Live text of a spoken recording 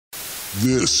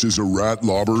This is a Rat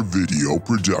Lobber video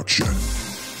production.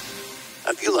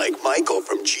 I feel like Michael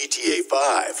from GTA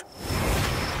 5.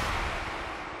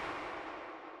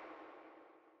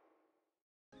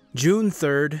 June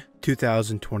 3rd,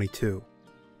 2022.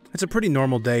 It's a pretty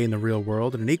normal day in the real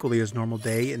world and an equally as normal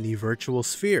day in the virtual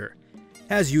sphere.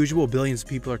 As usual, billions of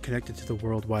people are connected to the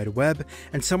World Wide Web,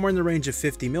 and somewhere in the range of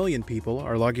 50 million people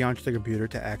are logging onto their computer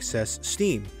to access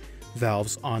Steam,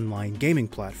 Valve's online gaming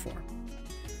platform.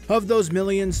 Of those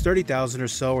millions, 30,000 or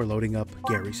so are loading up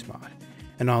Garry's Mod,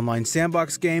 an online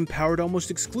sandbox game powered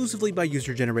almost exclusively by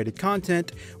user-generated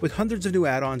content, with hundreds of new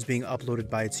add-ons being uploaded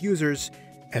by its users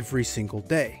every single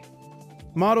day.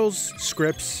 Models,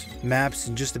 scripts, maps,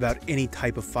 and just about any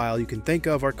type of file you can think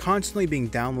of are constantly being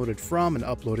downloaded from and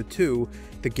uploaded to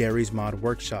the Garry's Mod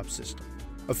workshop system,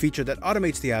 a feature that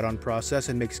automates the add-on process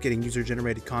and makes getting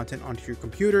user-generated content onto your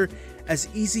computer as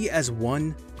easy as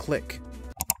one click.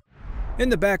 In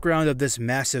the background of this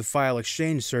massive file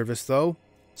exchange service, though,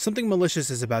 something malicious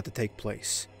is about to take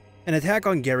place. An attack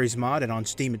on Garry's Mod and on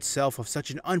Steam itself of such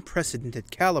an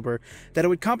unprecedented caliber that it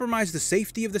would compromise the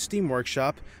safety of the Steam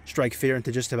workshop, strike fear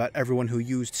into just about everyone who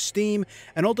used Steam,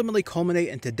 and ultimately culminate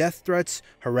into death threats,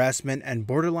 harassment, and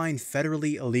borderline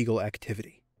federally illegal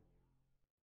activity.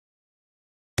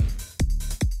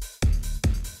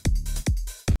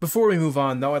 Before we move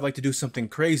on, though, I'd like to do something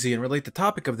crazy and relate the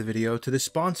topic of the video to the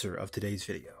sponsor of today's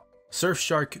video,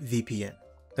 Surfshark VPN.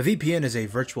 A VPN is a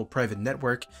virtual private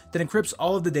network that encrypts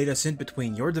all of the data sent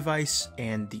between your device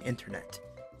and the internet.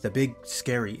 The big,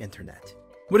 scary internet.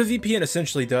 What a VPN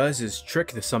essentially does is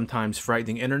trick the sometimes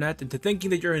frightening internet into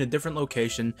thinking that you're in a different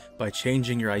location by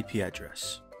changing your IP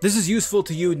address. This is useful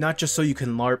to you not just so you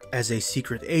can LARP as a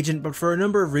secret agent, but for a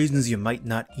number of reasons you might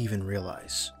not even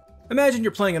realize. Imagine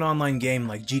you're playing an online game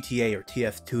like GTA or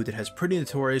TF2 that has pretty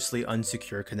notoriously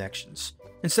unsecure connections.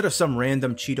 Instead of some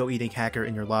random Cheeto-eating hacker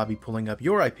in your lobby pulling up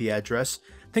your IP address,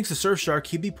 thanks to Surfshark,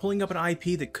 he'd be pulling up an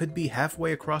IP that could be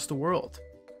halfway across the world.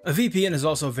 A VPN is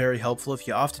also very helpful if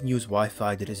you often use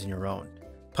Wi-Fi that isn't your own.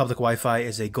 Public Wi-Fi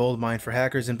is a goldmine for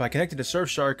hackers, and by connecting to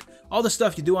Surfshark, all the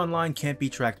stuff you do online can't be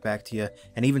tracked back to you,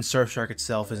 and even Surfshark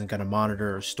itself isn't going to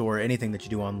monitor or store anything that you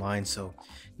do online, so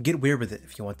get weird with it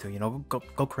if you want to,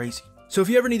 go crazy. So if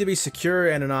you ever need to be secure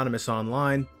and anonymous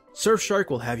online, Surfshark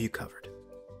will have you covered.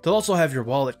 They'll also have your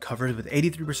wallet covered with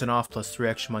 83% off plus 3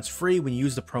 extra months free when you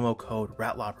use the promo code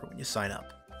RATLOBBER when you sign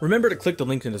up. Remember to click the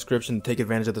link in the description to take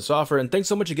advantage of this offer, and thanks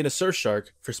so much again to Surfshark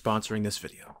for sponsoring this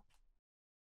video.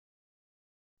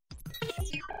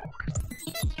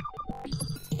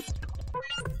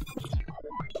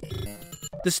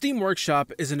 The Steam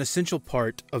Workshop is an essential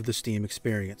part of the Steam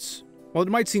experience. While it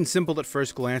might seem simple at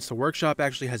first glance, the workshop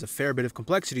actually has a fair bit of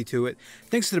complexity to it,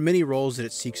 thanks to the many roles that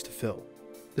it seeks to fill.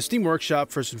 The Steam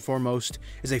Workshop, first and foremost,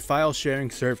 is a file-sharing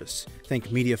service, think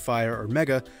Mediafire or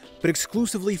Mega, but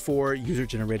exclusively for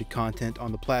user-generated content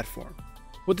on the platform.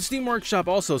 What the Steam Workshop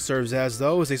also serves as,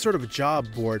 though, is a sort of job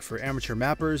board for amateur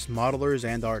mappers, modelers,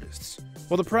 and artists.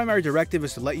 While the primary directive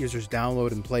is to let users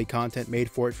download and play content made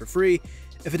for it for free,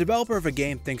 if a developer of a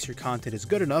game thinks your content is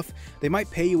good enough, they might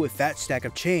pay you a fat stack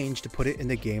of change to put it in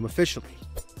the game officially.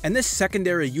 And this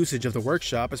secondary usage of the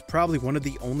workshop is probably one of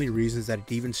the only reasons that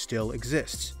it even still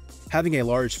exists. Having a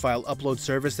large file upload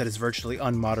service that is virtually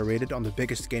unmoderated on the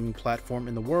biggest gaming platform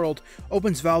in the world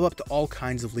opens Valve up to all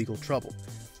kinds of legal trouble,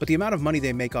 but the amount of money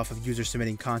they make off of users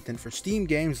submitting content for Steam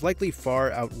games likely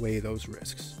far outweigh those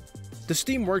risks. The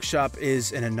Steam Workshop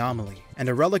is an anomaly and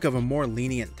a relic of a more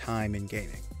lenient time in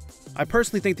gaming. I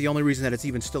personally think the only reason that it's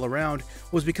even still around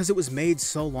was because it was made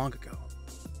so long ago.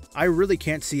 I really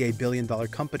can't see a billion-dollar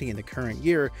company in the current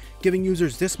year giving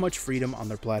users this much freedom on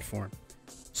their platform.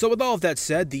 So with all of that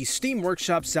said, the Steam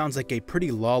Workshop sounds like a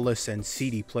pretty lawless and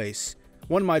seedy place.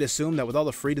 One might assume that with all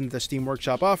the freedom that the Steam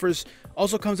Workshop offers,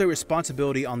 also comes a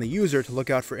responsibility on the user to look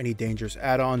out for any dangerous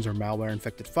add-ons or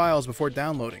malware-infected files before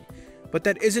downloading, but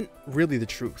that isn't really the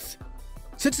truth.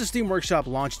 Since the Steam Workshop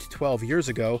launched 12 years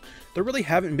ago, there really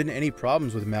haven't been any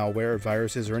problems with malware,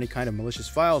 viruses, or any kind of malicious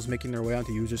files making their way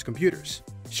onto users' computers.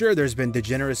 Sure, there's been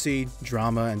degeneracy,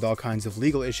 drama, and all kinds of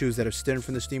legal issues that have stemmed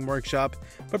from the Steam Workshop,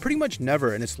 but pretty much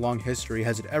never in its long history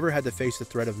has it ever had to face the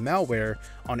threat of malware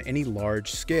on any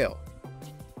large scale.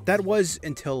 That was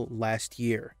until last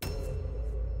year.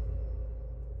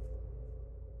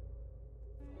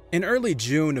 In early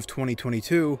June of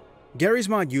 2022, Garry's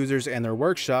Mod users and their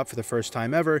workshop, for the first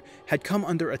time ever, had come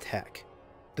under attack.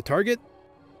 The target?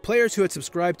 Players who had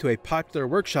subscribed to a popular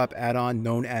workshop add-on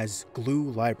known as Glue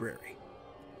Library.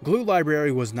 Glue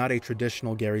Library was not a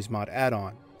traditional Garry's Mod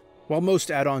add-on. While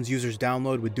most add-ons users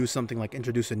download would do something like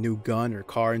introduce a new gun or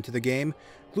car into the game,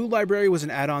 Glue Library was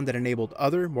an add-on that enabled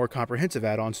other, more comprehensive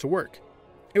add-ons to work.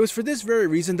 It was for this very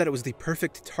reason that it was the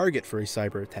perfect target for a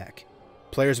cyber attack.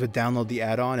 Players would download the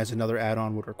add-on as another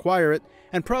add-on would require it,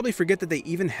 and probably forget that they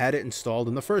even had it installed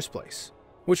in the first place.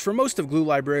 Which for most of Glue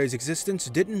Library's existence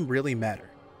didn't really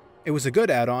matter. It was a good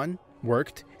add-on,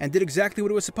 worked, and did exactly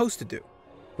what it was supposed to do.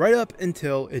 Right up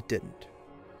until it didn't.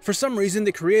 For some reason,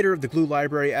 the creator of the Glue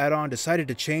Library add-on decided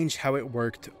to change how it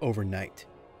worked overnight.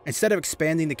 Instead of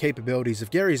expanding the capabilities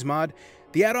of Garry's Mod,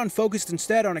 the add-on focused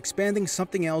instead on expanding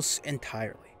something else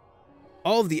entirely.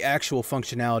 All of the actual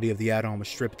functionality of the add-on was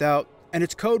stripped out, and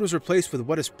its code was replaced with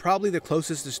what is probably the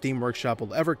closest the Steam Workshop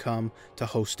will ever come to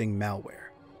hosting malware.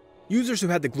 Users who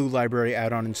had the Glue Library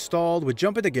add-on installed would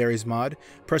jump into Garry's Mod,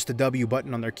 press the W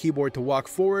button on their keyboard to walk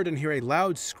forward, and hear a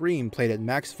loud scream played at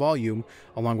max volume,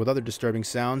 along with other disturbing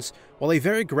sounds, while a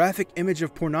very graphic image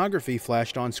of pornography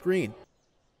flashed on screen.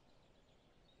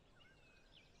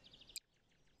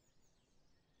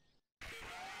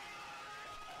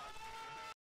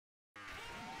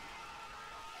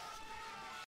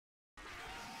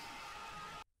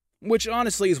 Which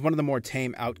honestly is one of the more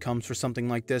tame outcomes for something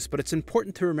like this, but it's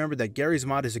important to remember that Garry's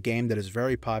Mod is a game that is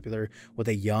very popular with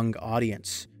a young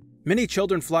audience. Many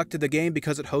children flock to the game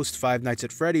because it hosts Five Nights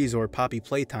at Freddy's or Poppy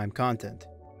Playtime content.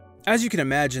 As you can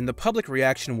imagine, the public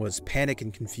reaction was panic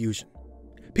and confusion.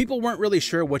 People weren't really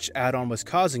sure which add-on was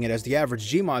causing it, as the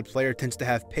average Gmod player tends to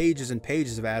have pages and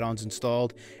pages of add-ons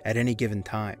installed at any given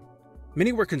time.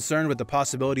 Many were concerned with the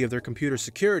possibility of their computer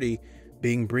security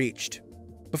being breached.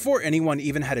 Before anyone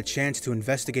even had a chance to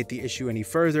investigate the issue any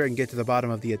further and get to the bottom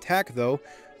of the attack, though,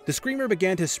 the screamer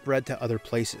began to spread to other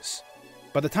places.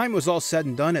 By the time it was all said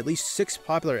and done, at least 6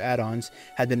 popular add-ons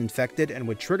had been infected and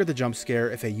would trigger the jump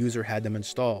scare if a user had them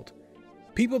installed.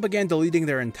 People began deleting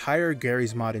their entire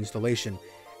Garry's Mod installation,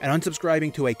 and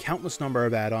unsubscribing to a countless number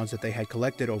of add-ons that they had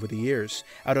collected over the years,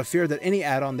 out of fear that any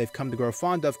add-on they've come to grow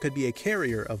fond of could be a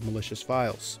carrier of malicious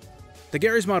files. The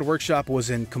Garry's Mod Workshop was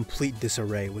in complete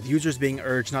disarray, with users being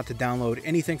urged not to download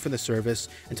anything from the service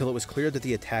until it was clear that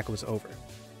the attack was over.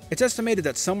 It's estimated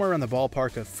that somewhere in the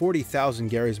ballpark of 40,000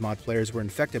 Garry's Mod players were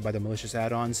infected by the malicious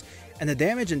add-ons, and the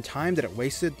damage and time that it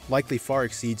wasted likely far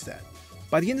exceeds that.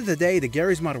 By the end of the day, the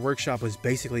Garry's Mod Workshop was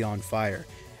basically on fire,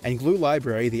 and Glue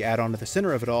Library, the add-on at the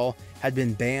center of it all, had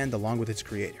been banned along with its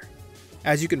creator.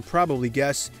 As you can probably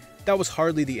guess, that was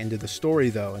hardly the end of the story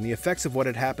though, and the effects of what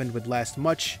had happened would last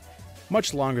much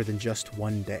longer than just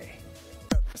one day.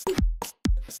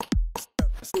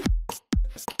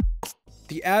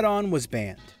 The add-on was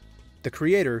banned. The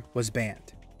creator was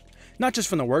banned. Not just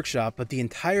from the workshop, but the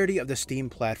entirety of the Steam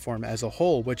platform as a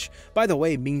whole, which, by the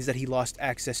way, means that he lost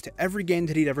access to every game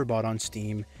that he'd ever bought on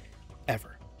Steam,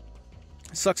 ever.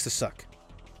 Sucks to suck.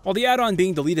 While the add-on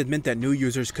being deleted meant that new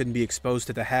users couldn't be exposed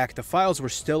to the hack, the files were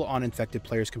still on infected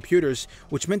players' computers,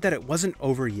 which meant that it wasn't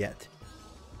over yet.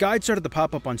 Guides started to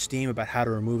pop up on Steam about how to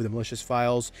remove the malicious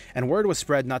files, and word was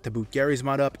spread not to boot Garry's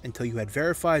Mod up until you had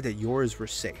verified that yours were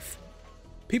safe.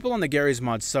 People on the Garry's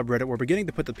Mod subreddit were beginning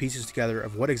to put the pieces together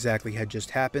of what exactly had just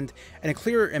happened, and a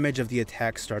clearer image of the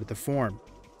attack started to form.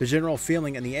 The general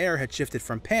feeling in the air had shifted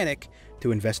from panic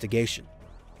to investigation.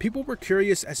 People were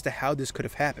curious as to how this could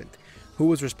have happened, who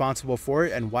was responsible for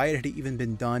it, and why it had even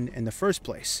been done in the first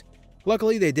place.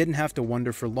 Luckily, they didn't have to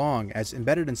wonder for long, as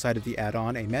embedded inside of the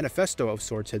add-on, a manifesto of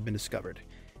sorts had been discovered.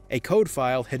 A code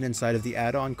file hidden inside of the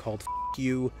add-on called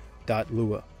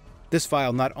FU.Lua. This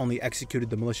file not only executed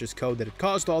the malicious code that had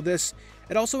caused all this,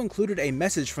 it also included a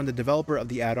message from the developer of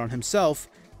the add-on himself,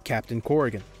 Captain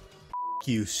Corrigan. F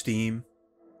you, Steam.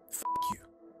 F you.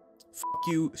 F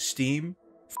you, Steam.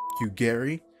 F you,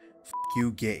 Gary. F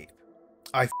you, Gabe.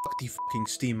 I fuck the fucking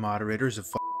Steam moderators of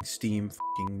fucking Steam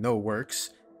fucking no works.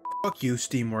 Fuck you,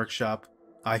 Steam Workshop.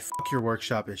 I fuck your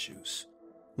workshop issues.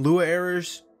 Lua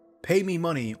errors, pay me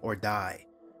money or die.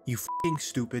 You fucking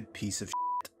stupid piece of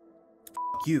shit.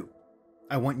 Fuck you.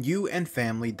 I want you and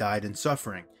family died in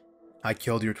suffering. I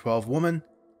killed your 12 woman.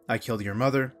 I killed your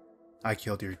mother. I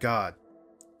killed your god.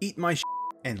 Eat my shit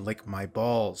and lick my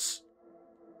balls.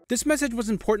 This message was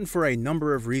important for a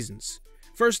number of reasons.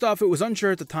 First off, it was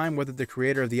unsure at the time whether the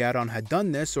creator of the add-on had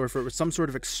done this or if it was some sort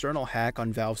of external hack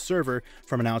on Valve's server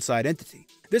from an outside entity.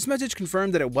 This message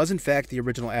confirmed that it was in fact the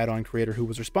original add-on creator who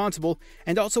was responsible,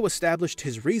 and also established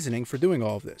his reasoning for doing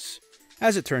all of this.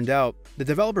 As it turned out, the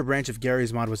developer branch of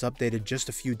Garry's Mod was updated just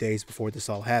a few days before this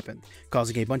all happened,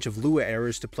 causing a bunch of Lua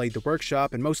errors to plague the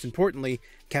workshop and, most importantly,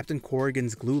 Captain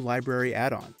Corrigan's Glue Library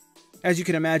add-on. As you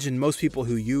can imagine, most people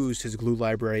who used his glue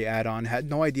library add-on had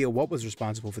no idea what was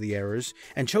responsible for the errors,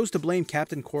 and chose to blame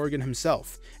Captain Corrigan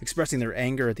himself, expressing their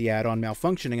anger at the add-on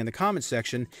malfunctioning in the comments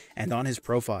section and on his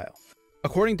profile.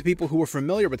 According to people who were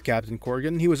familiar with Captain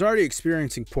Corrigan, he was already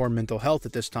experiencing poor mental health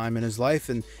at this time in his life,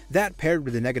 and that paired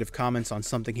with the negative comments on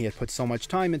something he had put so much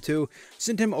time into,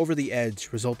 sent him over the edge,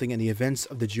 resulting in the events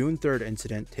of the June 3rd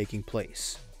incident taking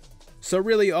place. So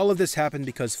really, all of this happened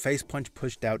because Facepunch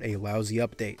pushed out a lousy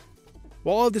update.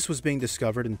 While all of this was being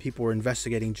discovered and people were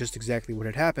investigating just exactly what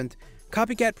had happened,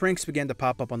 copycat pranks began to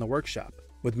pop up on the workshop,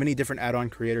 with many different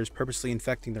add-on creators purposely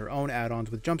infecting their own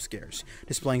add-ons with jump scares,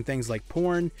 displaying things like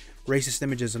porn, racist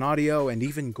images and audio, and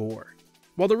even gore.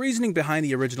 While the reasoning behind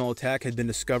the original attack had been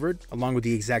discovered, along with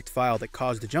the exact file that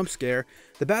caused the jump scare,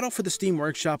 the battle for the Steam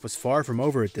Workshop was far from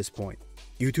over at this point.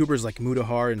 YouTubers like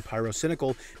Mudahar and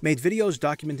Pyrocynical made videos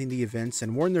documenting the events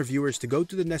and warned their viewers to go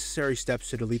through the necessary steps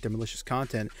to delete their malicious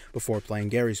content before playing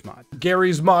Gary's Mod.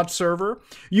 Gary's Mod server,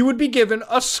 you would be given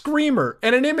a screamer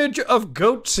and an image of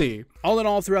Goatsy. All in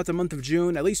all, throughout the month of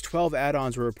June, at least 12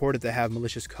 add-ons were reported to have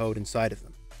malicious code inside of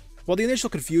them. While the initial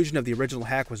confusion of the original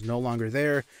hack was no longer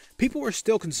there, people were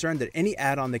still concerned that any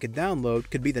add-on they could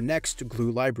download could be the next glue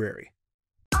library.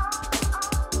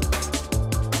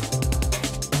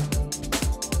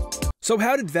 So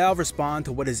how did Valve respond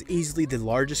to what is easily the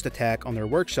largest attack on their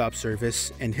workshop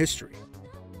service in history?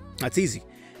 That's easy.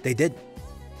 They didn't.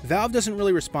 Valve doesn't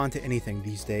really respond to anything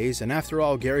these days, and after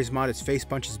all, Gary's Mod is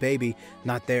Facepunch's baby,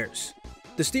 not theirs.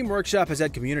 The Steam Workshop has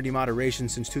had community moderation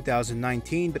since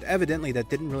 2019, but evidently that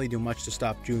didn't really do much to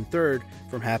stop June 3rd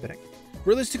from happening.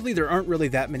 Realistically, there aren't really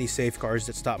that many safeguards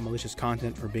that stop malicious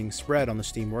content from being spread on the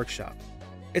Steam Workshop.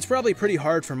 It's probably pretty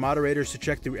hard for moderators to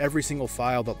check through every single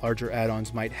file that larger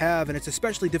add-ons might have, and it's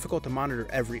especially difficult to monitor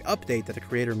every update that a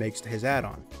creator makes to his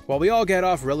add-on. While we all get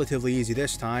off relatively easy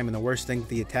this time, and the worst thing that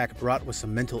the attack brought was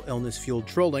some mental illness-fueled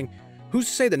trolling, who's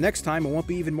to say that next time it won't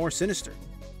be even more sinister?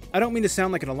 I don't mean to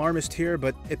sound like an alarmist here,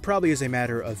 but it probably is a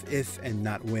matter of if and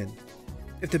not when.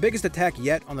 If the biggest attack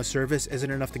yet on the service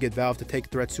isn't enough to get Valve to take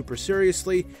threats super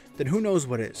seriously, then who knows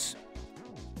what is.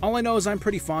 All I know is I'm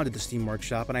pretty fond of the Steam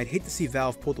Workshop, and I'd hate to see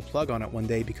Valve pull the plug on it one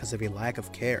day because of a lack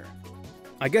of care.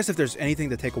 I guess if there's anything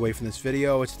to take away from this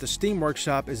video, it's that the Steam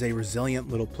Workshop is a resilient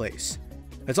little place.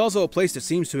 It's also a place that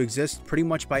seems to exist pretty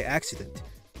much by accident,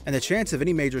 and the chance of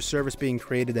any major service being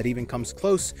created that even comes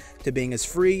close to being as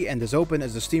free and as open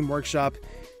as the Steam Workshop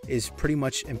is pretty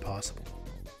much impossible.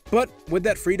 But with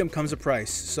that freedom comes a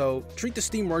price, so treat the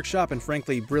Steam Workshop, and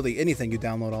frankly really anything you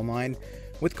download online,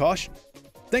 with caution.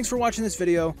 Thanks for watching this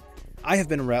video. I have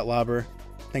been Ratlobber.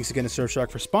 Thanks again to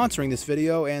Surfshark for sponsoring this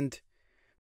video, and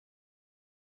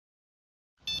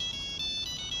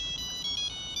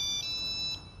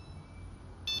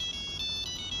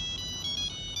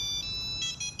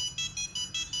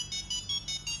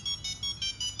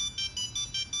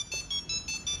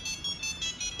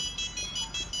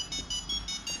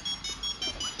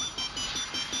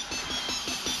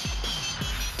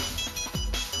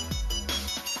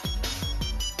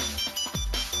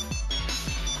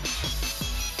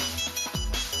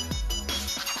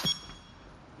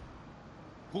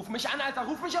Ruf mich an, Alter,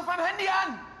 ruf mich auf meinem Handy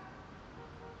an!